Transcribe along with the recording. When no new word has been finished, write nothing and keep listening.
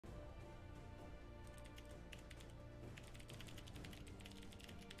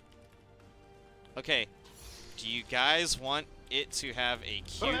Okay, do you guys want it to have a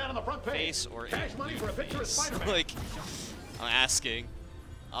cute face or a lewd face? Like, I'm asking.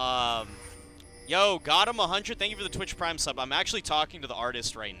 Yo, got him 100. Thank you for the Twitch Prime sub. I'm actually talking to the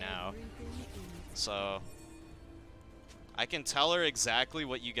artist right now, so I can tell her exactly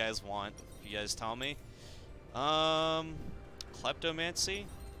what you guys want if you guys tell me. Kleptomancy?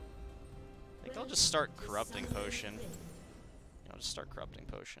 I think I'll just start Corrupting Potion. I'll just start Corrupting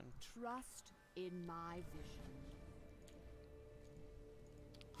Potion. Trust in my vision.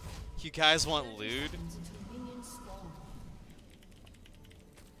 You guys want lewd?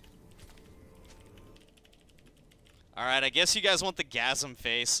 Alright, I guess you guys want the gasm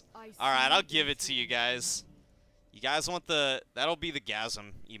face. Alright, I'll give it to you guys. You guys want the... That'll be the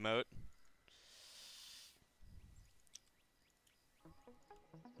gasm emote.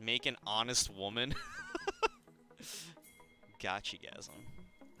 Make an honest woman. Gotcha, gasm.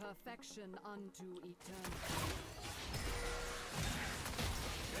 Perfection unto eternity.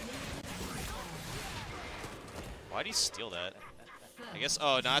 Why'd he steal that? I guess...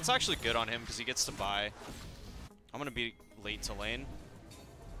 Oh, no, it's actually good on him because he gets to buy. I'm gonna be late to lane.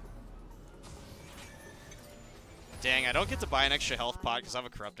 Dang, I don't get to buy an extra health pot because I have a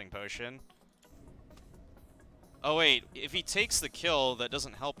Corrupting Potion. Oh wait, if he takes the kill, that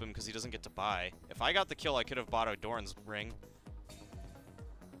doesn't help him because he doesn't get to buy. If I got the kill, I could have bought O'Doran's ring.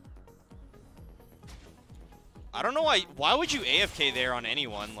 I don't know why would you AFK there on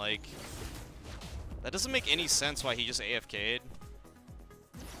anyone, like... That doesn't make any sense why he just AFK'd.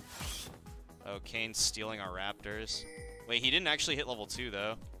 Oh, Kane's stealing our raptors. Wait, he didn't actually hit level 2,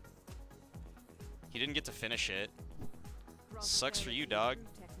 though. He didn't get to finish it. Sucks for you, dog.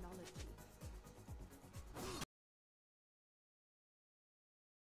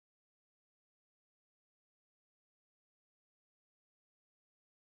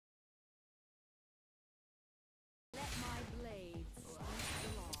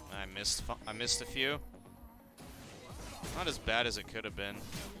 I missed a few. Not as bad as it could have been.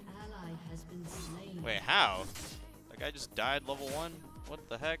 Wait, how? That guy just died level 1? What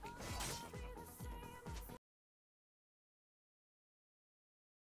the heck?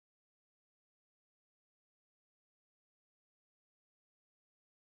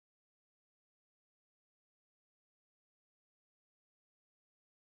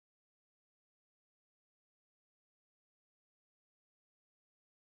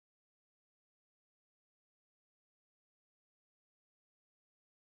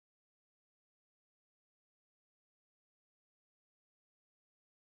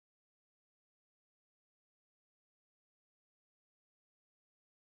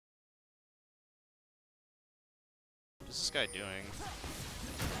 What's this guy doing?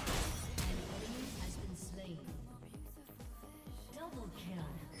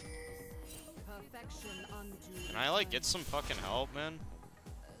 Can I like get some fucking help, man?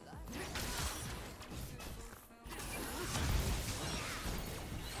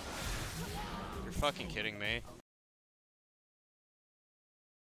 You're fucking kidding me.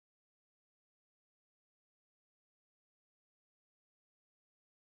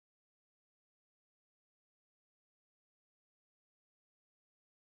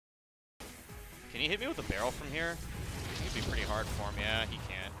 Can he hit me with a barrel from here? I think it'd be pretty hard for him. Yeah, he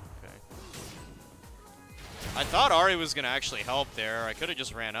can't. Okay. I thought Ahri was gonna actually help there. I could have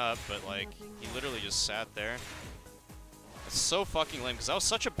just ran up, but like, he literally just sat there. It's so fucking lame, because that was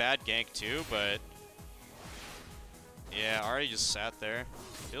such a bad gank too, but... Yeah, Ahri just sat there.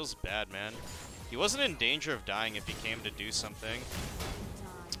 Feels bad, man. He wasn't in danger of dying if he came to do something.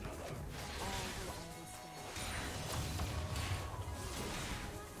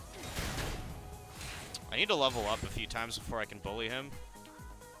 I need to level up a few times before I can bully him.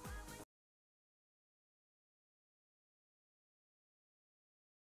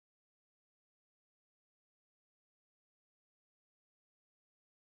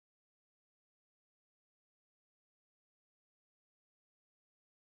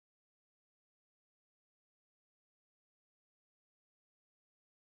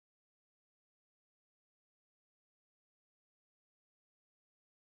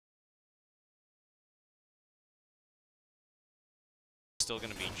 Still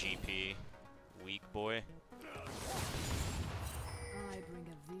gonna be GP. Weak boy. I bring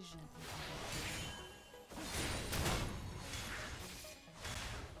a vision.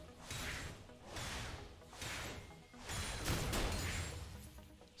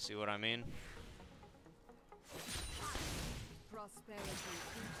 See what I mean? Prosperity.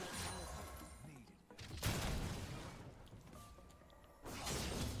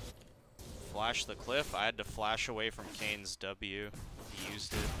 Flash the cliff. I had to flash away from Kane's W. He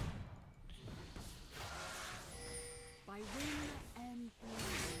used it. by wing and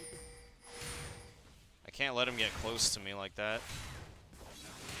blade. I can't let him get close to me like that.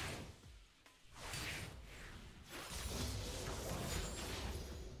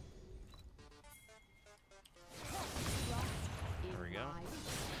 There we go.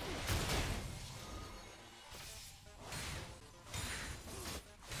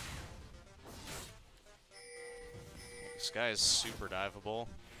 This guy is super diveable.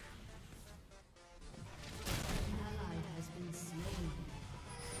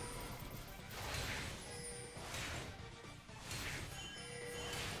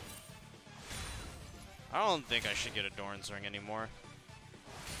 I don't think I should get a Dorn's Ring anymore.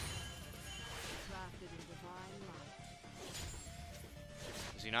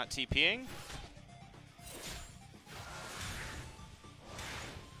 Is he not TPing?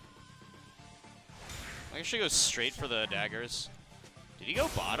 I should go straight for the daggers. Did he go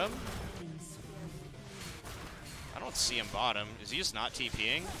bottom? I don't see him bottom. Is he just not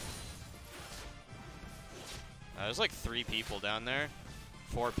TPing? There's like 3 people down there.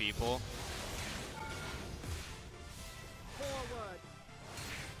 4 people.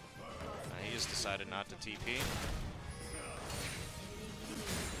 He just decided not to TP.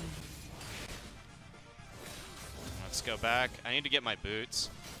 Let's go back. I need to get my boots.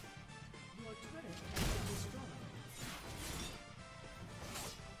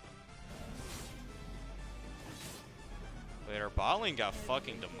 Wait, our bot lane got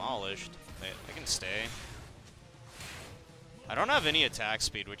fucking demolished. Wait, I can stay. I don't have any attack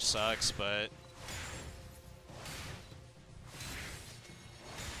speed, which sucks, but...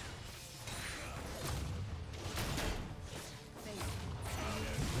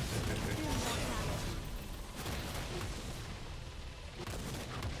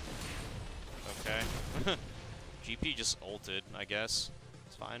 Okay. GP just ulted, I guess.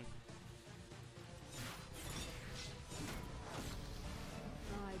 It's fine.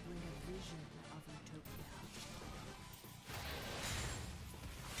 I bring a vision of utopia.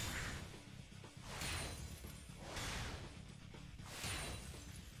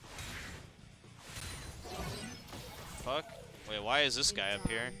 Fuck. Wait, why is this guy up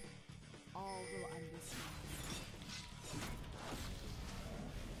here? All will understand.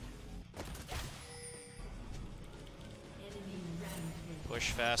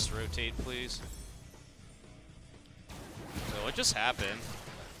 Push fast, rotate, please. So what just happened?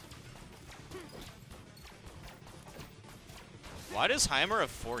 Why does Heimer have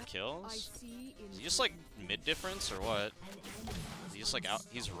 4 kills? Is he just like mid difference or what? Is he just like out?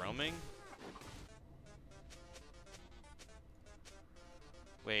 He's roaming?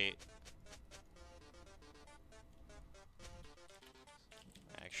 Wait.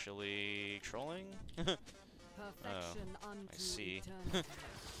 Actually trolling? Oh, I see.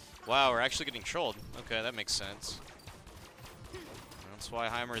 Wow, we're actually getting trolled. Okay, that makes sense. That's why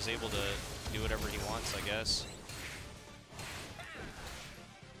Heimer is able to do whatever he wants, I guess.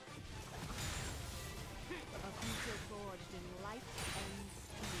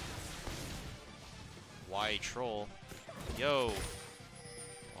 Why troll? Yo!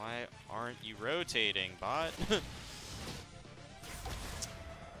 Why aren't you rotating, bot?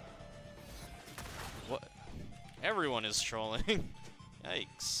 What? Everyone is trolling.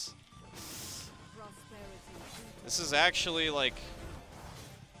 Yikes. This is actually like...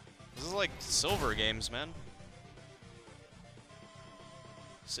 This is like silver games, man.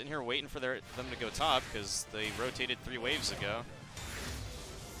 Sitting here waiting for them to go top because they rotated 3 waves ago.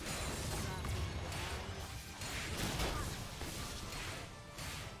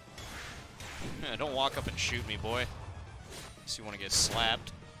 Don't walk up and shoot me, boy. Unless you want to get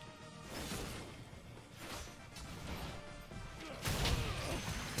slapped.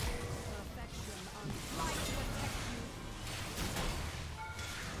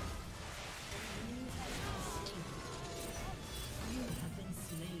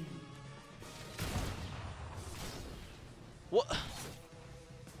 What?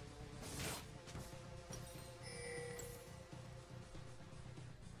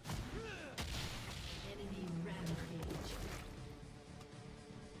 Enemy rampage.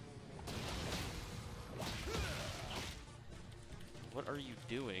 What are you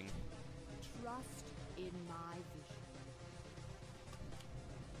doing? Trust in my vision.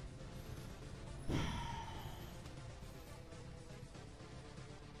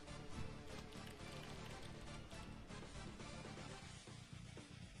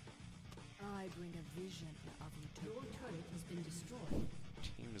 I bring a vision of utopia. Your turret has been destroyed.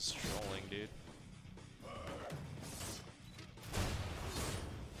 Team is trolling, dude.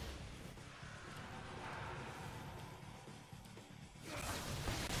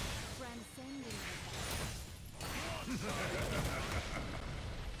 Transcending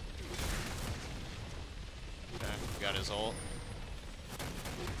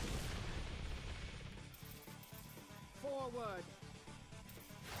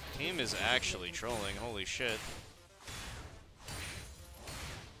is actually trolling. Holy shit.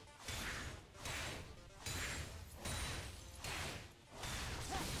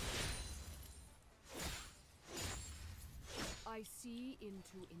 I see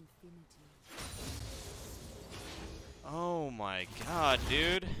into infinity. Oh my god,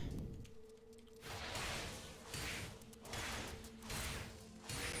 dude.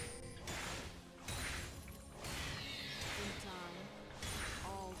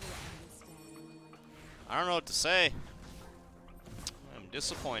 I don't know what to say. I'm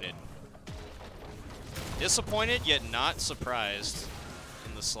disappointed. Disappointed, yet not surprised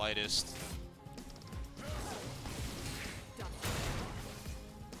in the slightest.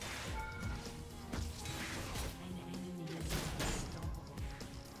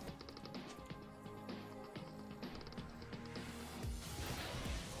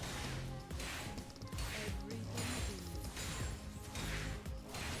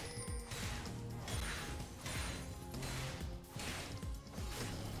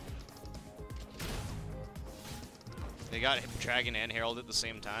 They got Dragon and Herald at the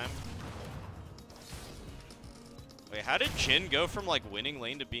same time. Wait, how did Jhin go from like winning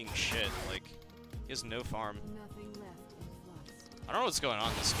lane to being shit? Like, he has no farm. Nothing left in flux. I don't know what's going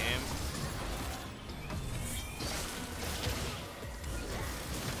on in this game.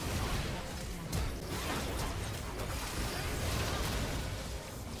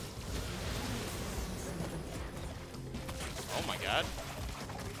 Oh my god.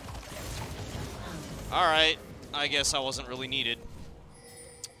 Alright. I guess I wasn't really needed.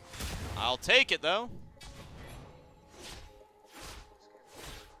 I'll take it, though.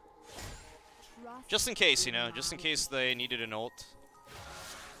 Just in case, you know. Just in case they needed an ult.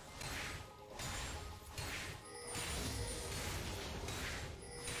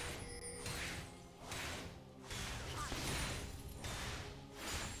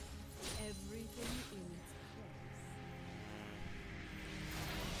 Everything in its place.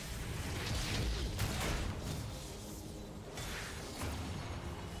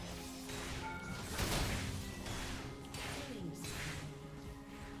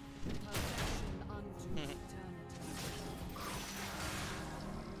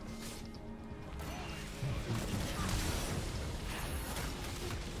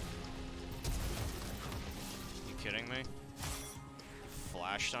 You kidding me?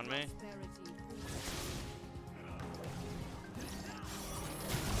 Flashed on me?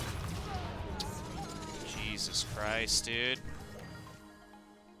 Jesus Christ, dude.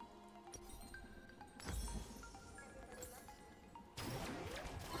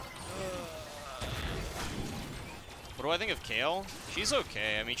 What do I think of KAYLE? She's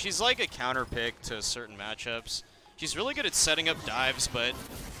okay. I mean, she's like a counter pick to certain matchups. She's really good at setting up dives, but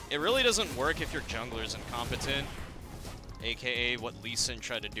it really doesn't work if your jungler's incompetent. AKA what Lee Sin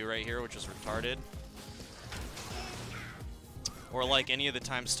tried to do right here, which was retarded. Or like any of the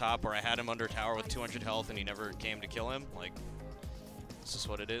times top where I had him under tower with 200 health and he never came to kill him. Like, this is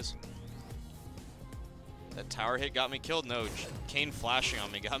what it is. That tower hit got me killed? No, Kayn flashing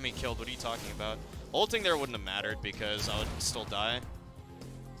on me got me killed. What are you talking about? Ulting there wouldn't have mattered because I would still die.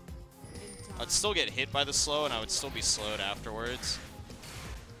 I'd still get hit by the slow and I would still be slowed afterwards.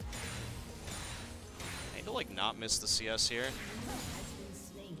 I need to like not miss the CS here.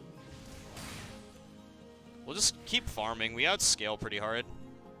 We'll just keep farming. We outscale pretty hard.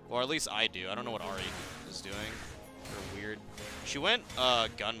 Or at least I do. I don't know what Ahri is doing. They're weird. She went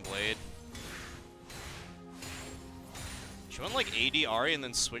Gunblade. She went like AD Ahri and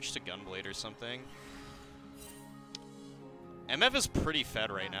then switched to Gunblade or something. MF is pretty fed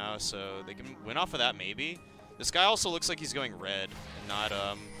right now, so they can win off of that maybe. This guy also looks like he's going red and not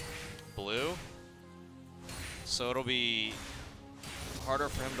blue. So it'll be harder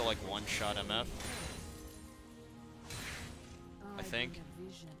for him to like one-shot MF. I think.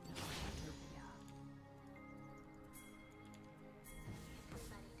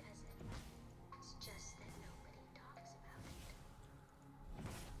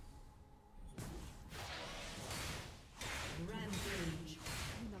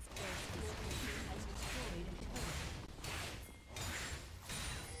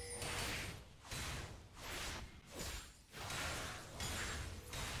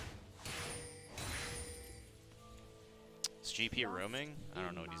 Is GP roaming? I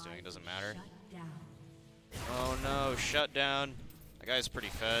don't know what he's doing. It doesn't matter. Oh no, shut down. That guy's pretty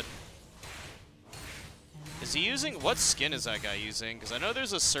fed. Is he using... What skin is that guy using? Because I know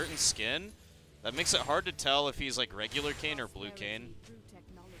there's a certain skin that makes it hard to tell if he's like regular Kayn or blue Kayn.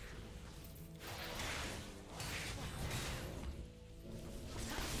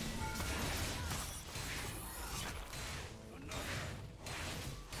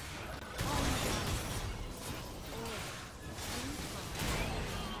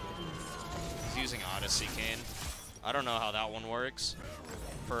 using Odyssey Cane. I don't know how that one works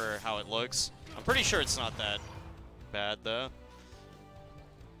for how it looks. I'm pretty sure it's not that bad though.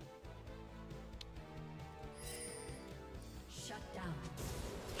 Shut down.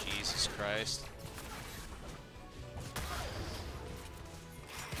 Jesus Christ.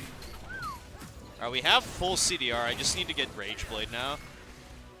 Alright, we have full CDR. I just need to get Rage Blade now.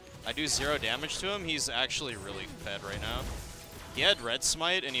 I do 0 damage to him. He's actually really fed right now. He had Red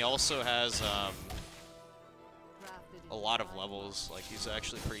Smite, and he also has a lot of levels. Like, he's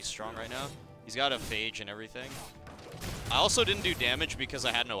actually pretty strong right now. He's got a Phage and everything. I also didn't do damage because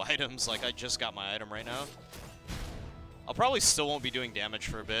I had no items. Like, I just got my item right now. I'll probably still won't be doing damage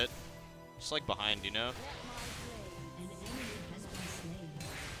for a bit. Just like behind, you know?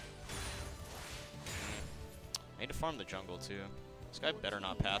 I need to farm the jungle too. This guy better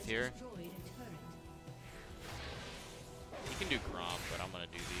not path here. He can do Grom, but I'm gonna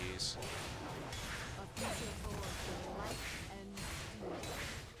do these.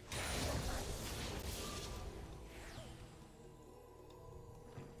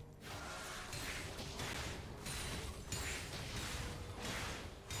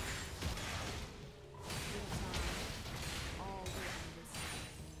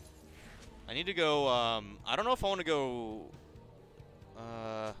 I need to go, I don't know if I want to go,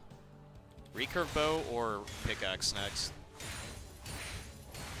 recurve bow or pickaxe next.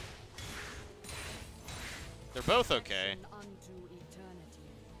 They're both okay.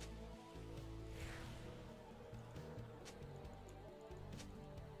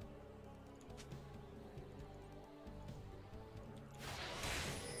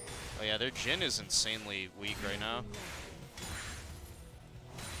 Oh yeah, their Jhin is insanely weak right now.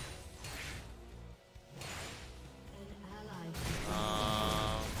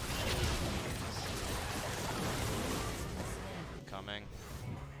 Coming.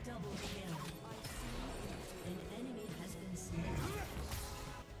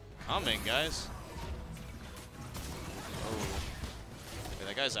 Coming, guys. Oh. Okay,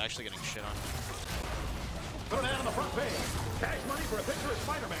 that guy's actually getting shit on. Put an ad on the front page. Cash money for a picture of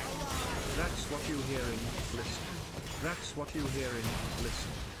Spider-Man. That's what you hear in listen. That's what you hear in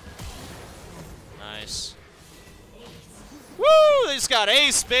listen. Nice. Woo! They just got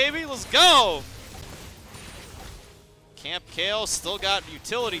ace, baby. Let's go. Camp KAYLE still got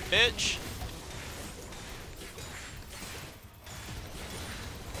utility, bitch.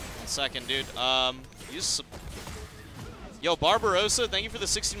 1 second, dude. Use some. Yo, Barbarossa, thank you for the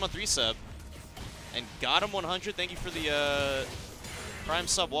 16-month resub. And got him 100. Thank you for the Prime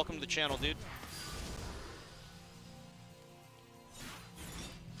sub. Welcome to the channel, dude.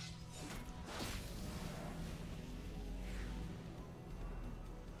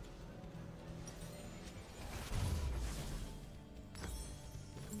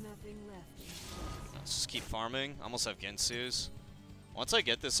 Let's just keep farming. I almost have Gensu's. Once I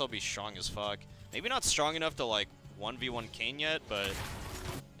get this, I'll be strong as fuck. Maybe not strong enough to, like, 1v1 Kane yet, but...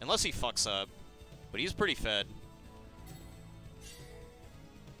 Unless he fucks up. But he's pretty fed.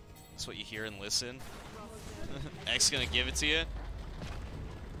 That's what you hear and listen. X gonna give it to you.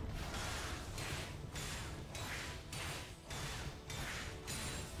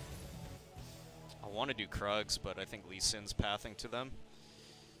 I want to do Krugs, but I think Lee Sin's pathing to them.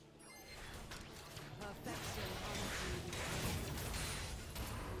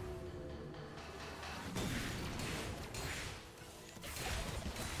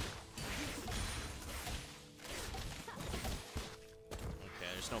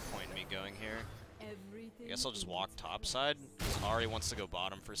 No point in me going here. I guess I'll just walk topside. Ari wants to go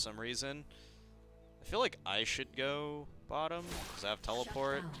bottom for some reason. I feel like I should go bottom because I have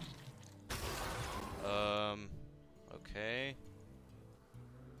teleport. Okay.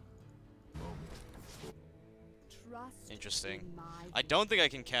 Interesting. I don't think I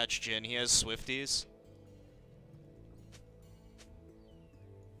can catch Jhin. He has Swifties.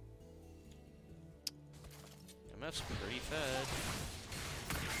 MF's pretty fed.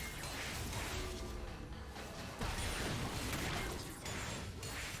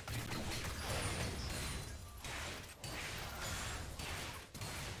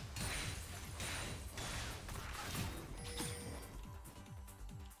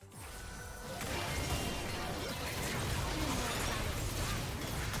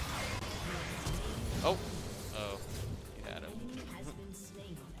 Oh. Oh. You had him.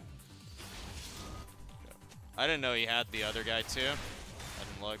 I didn't know he had the other guy too. I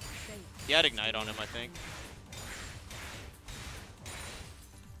didn't look. He had Ignite on him, I think.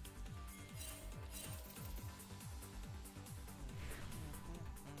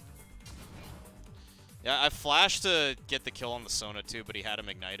 Yeah, I flashed to get the kill on the Sona too, but he had him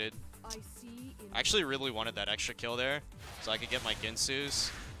ignited. I see in I actually really wanted that extra kill there, so I could get my Ginsus.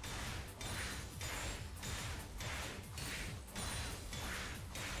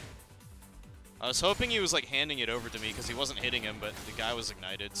 I was hoping he was like handing it over to me because he wasn't hitting him, but the guy was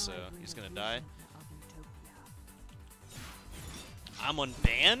ignited, so he's gonna die. I'm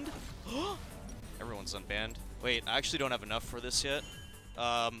unbanned? Everyone's unbanned. Wait, I actually don't have enough for this yet.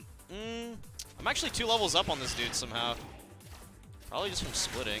 I'm actually 2 levels up on this dude somehow. Probably just from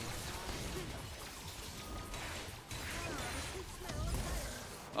splitting.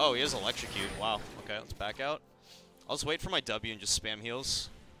 Oh, he has electrocute. Wow. Okay, let's back out. I'll just wait for my W and just spam heals.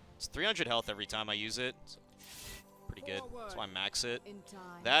 It's 300 health every time I use it. So pretty good. That's why I max it.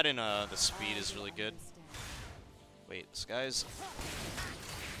 That and the speed is really good. Wait, this guy's...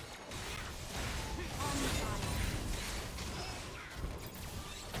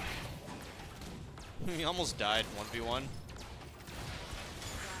 He almost died 1v1.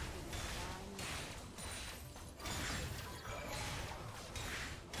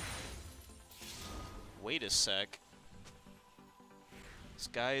 Wait a sec. This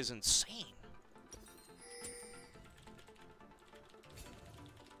guy is insane.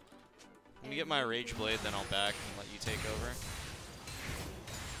 Let me get my Rage Blade, then I'll back and let you take over.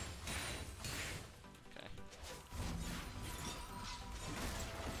 Okay.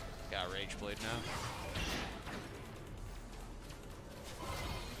 Got Rage Blade now.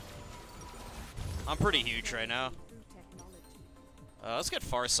 I'm pretty huge right now. Let's get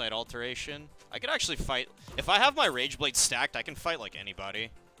Farsight Alteration. I could actually fight. If I have my Rage Blade stacked, I can fight like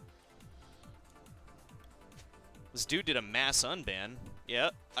anybody. This dude did a mass unban.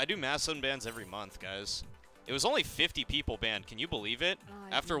 Yeah, I do mass unbans every month, guys. It was only 50 people banned. Can you believe it?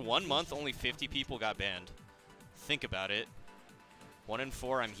 After 1 month, only 50 people got banned. Think about it. 1 in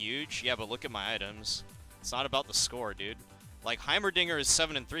 4, I'm huge. Yeah, but look at my items. It's not about the score, dude. Like, Heimerdinger is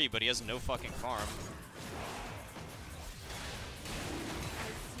 7 and 3, but he has no fucking farm.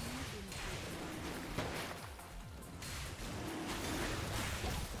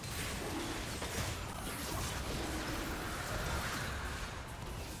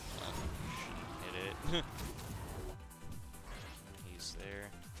 He's there.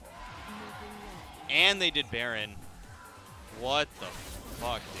 And they did Baron. What the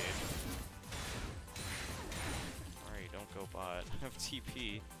fuck, dude? Alright, don't go bot. I have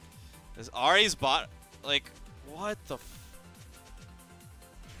TP. Is Ari's bot... Like, what the f...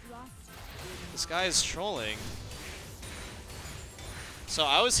 This guy is trolling. So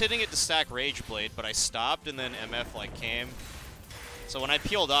I was hitting it to stack Rage Blade, but I stopped and then MF like came. So when I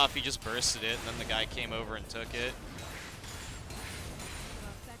peeled off, he just bursted it, and then the guy came over and took it.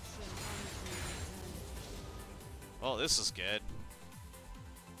 Well, this is good.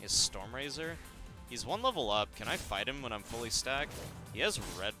 He has Stormrazor. He's 1 level up. Can I fight him when I'm fully stacked? He has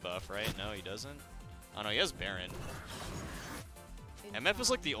red buff, right? No, he doesn't. Oh no, he has Baron. MF is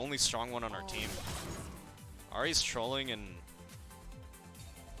like the only strong one on our team. Ari's trolling and...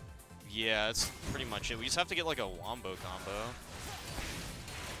 Yeah, that's pretty much it. We just have to get like a wombo combo.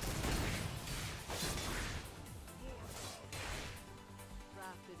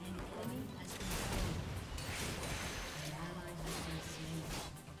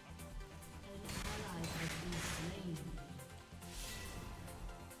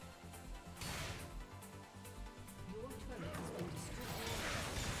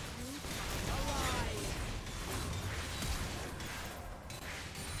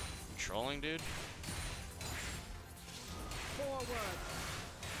 Trolling, dude. Forward.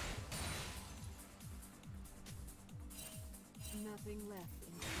 Nothing left.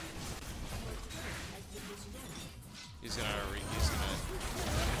 He's gonna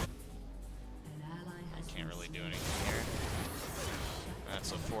I can't really do anything here.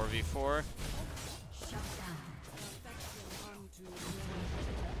 That's a 4v4.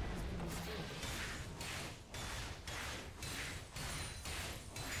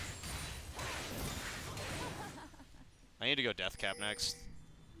 I need to go Death Cap next.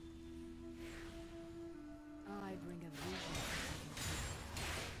 I bring a vision.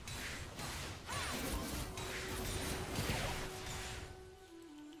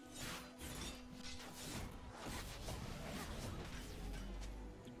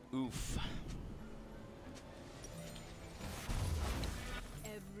 Oof.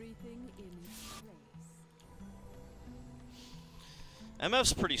 Everything in place.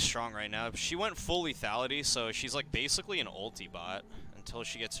 MF's pretty strong right now. She went full lethality, so she's like basically an ulti bot until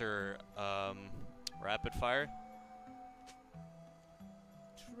she gets her rapid fire.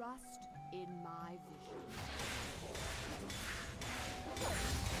 Trust in my vision.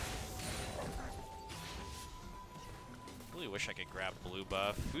 Really wish I could grab blue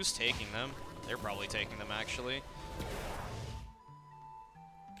buff. Who's taking them? They're probably taking them, actually.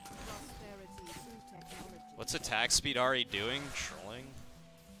 What's attack speed Ari doing? Trolling?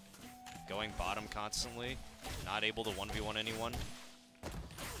 Going bottom constantly? Not able to 1v1 anyone?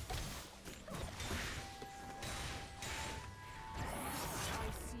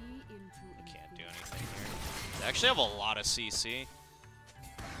 Can't do anything here. They actually have a lot of CC.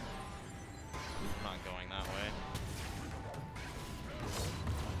 I'm not going that way.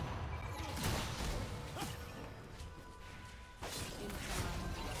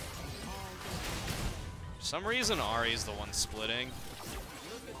 For some reason, Ari's the one splitting.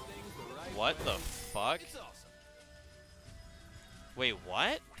 What the fuck? Wait,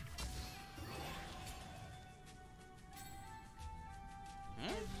 what?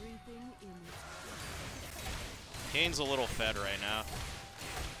 Hmm? Kane's a little fed right now.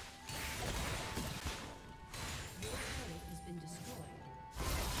 Do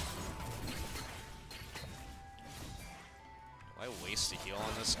I waste a heal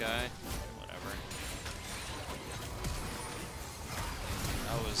on this guy? Whatever.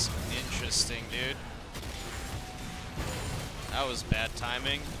 That was interesting, dude. That was bad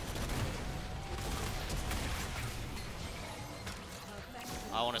timing.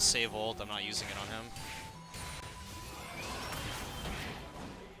 I want to save ult. I'm not using it on him.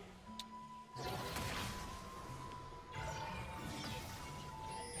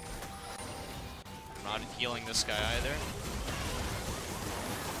 I'm not healing this guy either.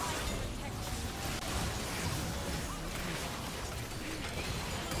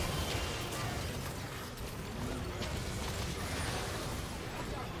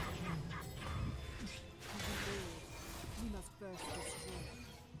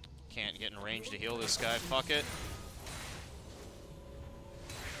 Can't get in range to heal this guy. Fuck it.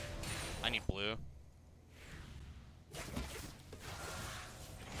 I need blue.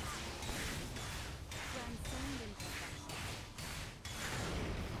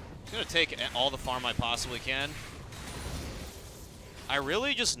 I'm gonna take all the farm I possibly can. I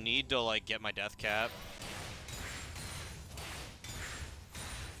really just need to like get my death cap.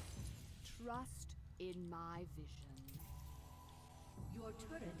 Trust in my vision. Your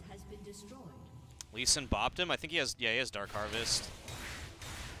turret has been destroyed. Lee Sin bopped him. I think he has. Yeah, he has Dark Harvest.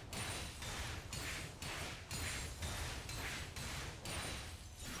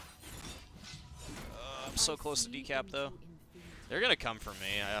 I'm so close to decap though. They're gonna come for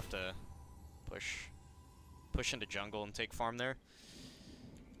me. I have to push into jungle and take farm there.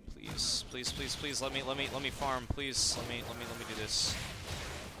 Please, please, please, please, let me farm. Please, let me do this.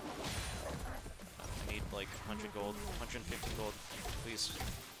 I need like 100 gold, 150 gold, please.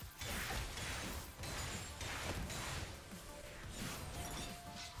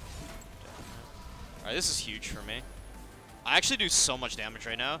 All right, this is huge for me. I actually do so much damage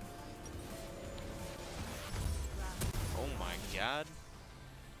right now. Oh my god.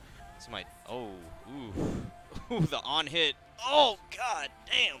 It's my ooh, the on hit. Oh god,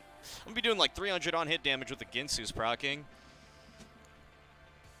 damn. I'm gonna be doing like 300 on hit damage with the Ginsu's proccing.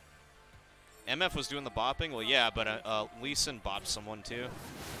 MF was doing the bopping. Well, yeah, but Lee Sin bopped someone too.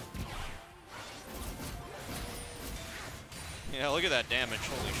 Yeah, look at that damage.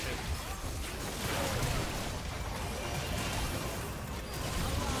 Holy shit.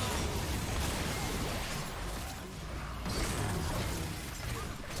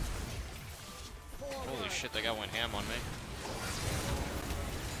 Holy shit, that guy went ham on me.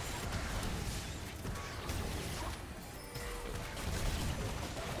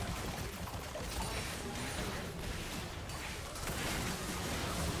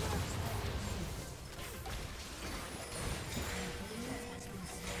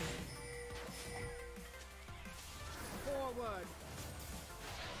 Forward.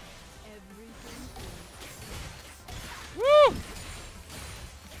 Woo!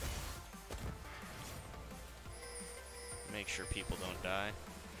 Make sure people don't die.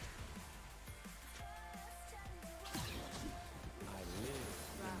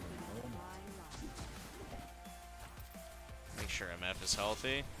 Make sure MF is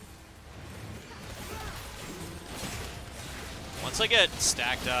healthy. Once I get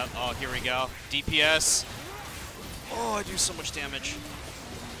stacked up, oh, here we go. DPS. Oh, I do so much damage.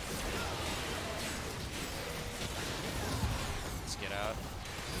 Let's get out.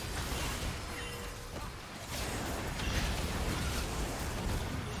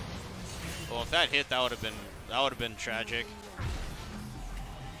 Well, if that hit, that would have been tragic.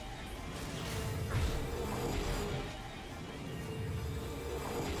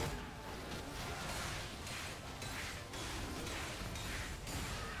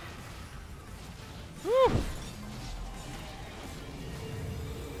 Whew.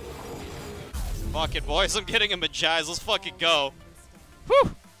 Fuck it, boys. I'm getting a Magi's. Let's fucking go.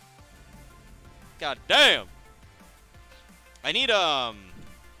 Whew. God damn. I need, do I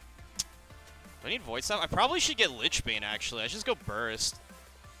need Void Staff? I probably should get Lichbane, actually. I should just go Burst.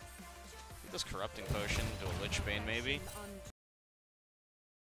 Get this Corrupting Potion, do a Lichbane, maybe.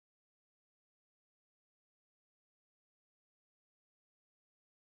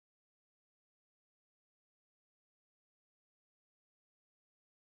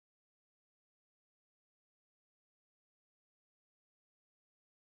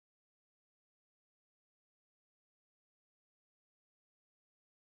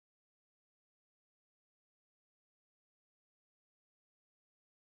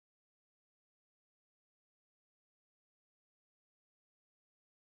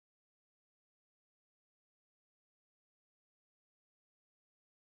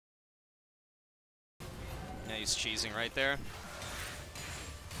 Yeah, he's cheesing right there.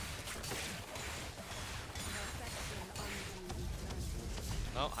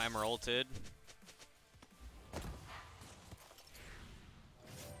 Oh, Heimer ulted.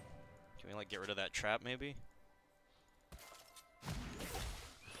 Can we, like, get rid of that trap, maybe?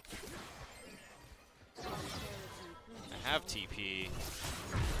 I have TP.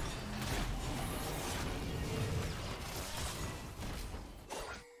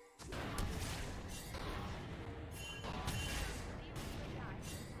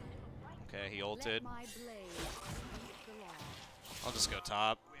 Okay, he ulted. I'll just go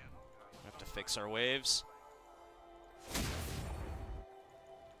top. We have to fix our waves.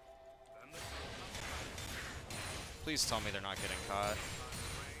 Please tell me they're not getting caught.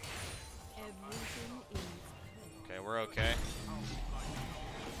 Okay, we're okay.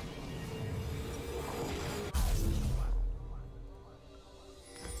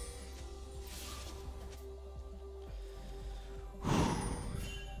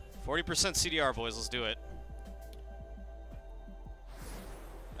 %40 CDR, boys. Let's do it.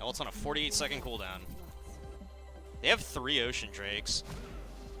 Now it's on a 48-second cooldown. They have 3 Ocean Drakes.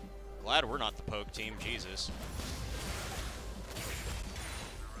 Glad we're not the poke team. Jesus.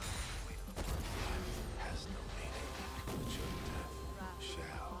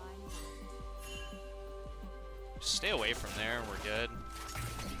 Just stay away from there and we're good.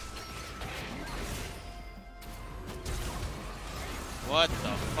 What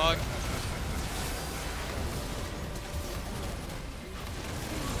the fuck?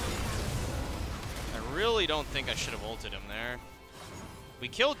 I really don't think I should have ulted him there. We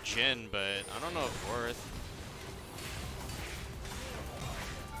killed Jhin, but I don't know if worth.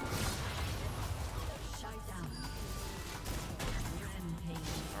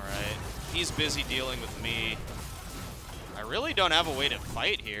 Alright. He's busy dealing with me. I really don't have a way to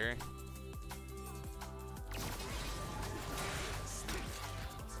fight here.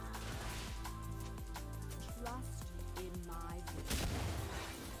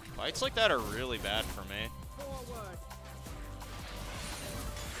 Fights like that are really bad for me.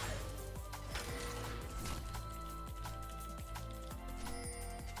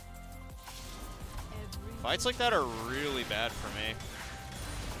 Fights like that are really bad for me.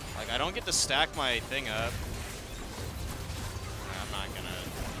 Like, I don't get to stack my thing up. I'm not gonna...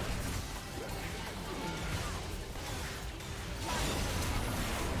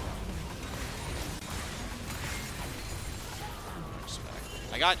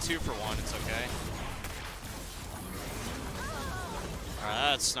 I got 2 for 1, it's okay.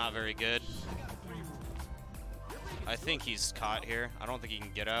 Alright, that's not very good. I think he's caught here. I don't think he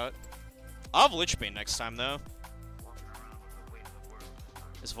can get out. I'll have Lichbane next time, though.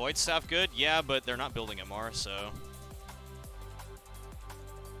 Is Void Staff good? Yeah, but they're not building MR, so...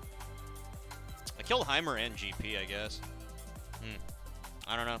 I killed Heimer and GP, I guess.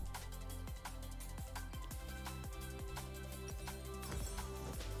 I don't know.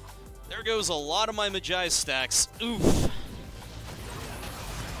 There goes a lot of my Magi stacks. Oof. I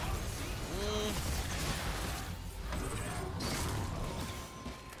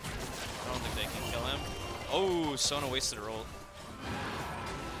don't think they can kill him. Oh, Sona wasted a roll.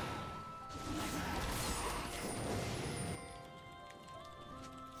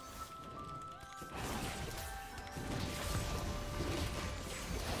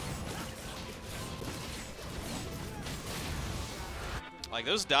 Like,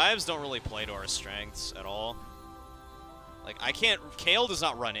 those dives don't really play to our strengths at all. Like, I can't... KAYLE does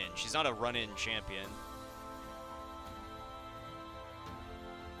not run in. She's not a run-in champion.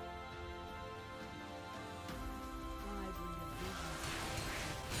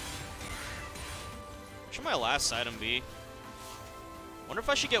 What should my last item be? Wonder if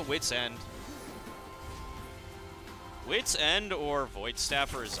I should get Wit's End. Wit's End or Void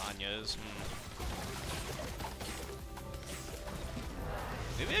Staff or Zanya's.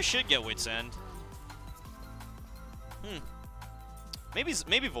 Maybe I should get Wit's End.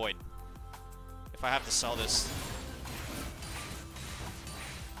 Maybe Void. If I have to sell this.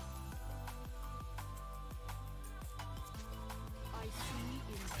 I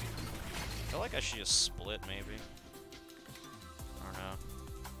feel like I should just split, maybe. I don't know.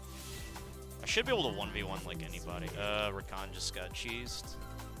 I should be able to 1v1 like anybody. Rakan just got cheesed.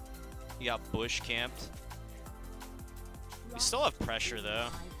 He got bush camped. We still have pressure, though.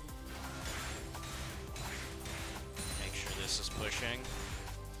 Make sure this is pushing.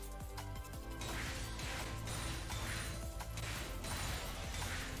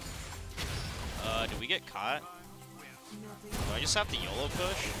 Do we get caught? Do I just have to YOLO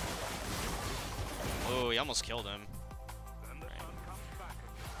push? Oh, he almost killed him.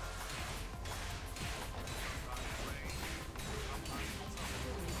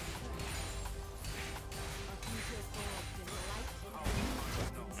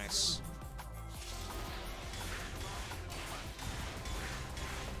 Nice.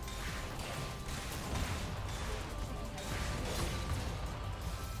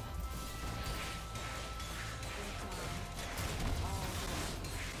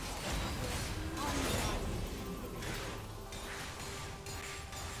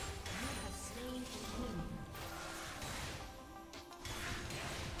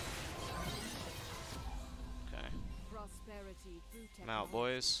 I'm out,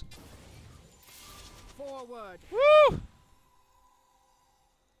 boys. Forward. Woo!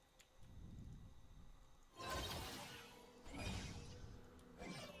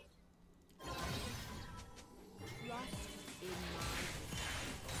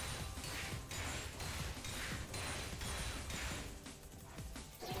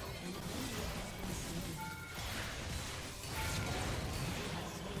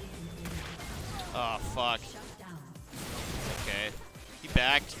 Oh, fuck. Okay. He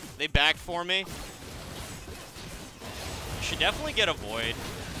backed. They backed for me. Should definitely get a Void.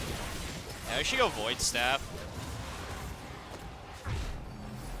 Yeah, I should go Void Staff.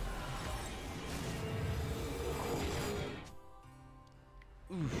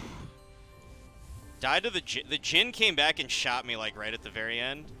 Oof. Died to the Jhin. The Jhin came back and shot me like right at the very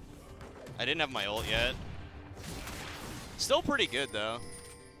end. I didn't have my ult yet. Still pretty good though.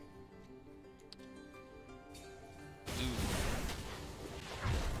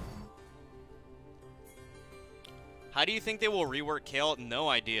 How do you think they will rework KAYLE? No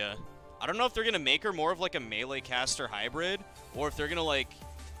idea. I don't know if they're going to make her more of like a melee caster hybrid, or if they're going to like...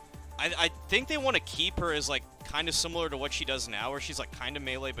 I think they want to keep her as like kind of similar to what she does now, where she's like kind of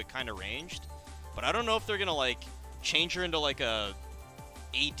melee but kind of ranged. But I don't know if they're going to like change her into like a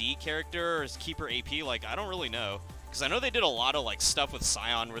AD character or keep her AP. Like, I don't really know. Because I know they did a lot of like stuff with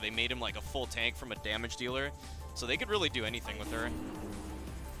Sion where they made him like a full tank from a damage dealer. So they could really do anything with her. Alright,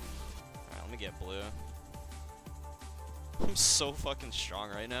 let me get blue. I'm so fucking strong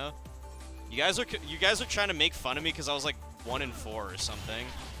right now. You guys are trying to make fun of me because I was like 1-4 or something.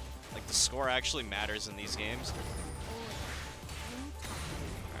 Like the score actually matters in these games.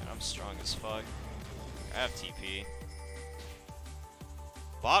 Alright, I'm strong as fuck. I have TP.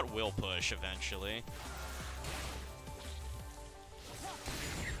 Bot will push eventually.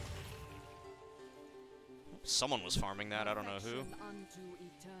 Someone was farming that, I don't know who.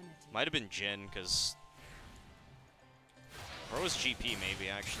 Might have been Jhin, because... Or it was GP, maybe,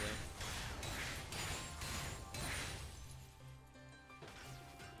 actually.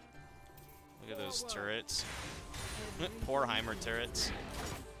 Look at those turrets. Poor Heimer turrets.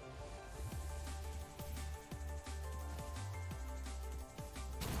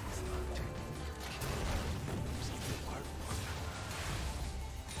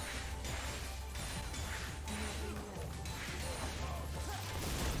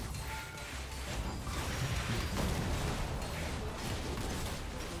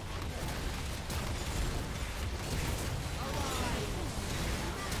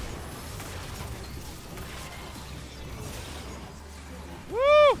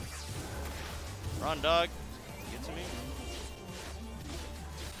 Run, dog. Get to me.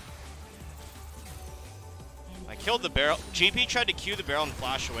 I killed the barrel. GP tried to Q the barrel and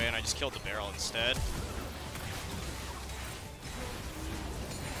flash away, and I just killed the barrel instead.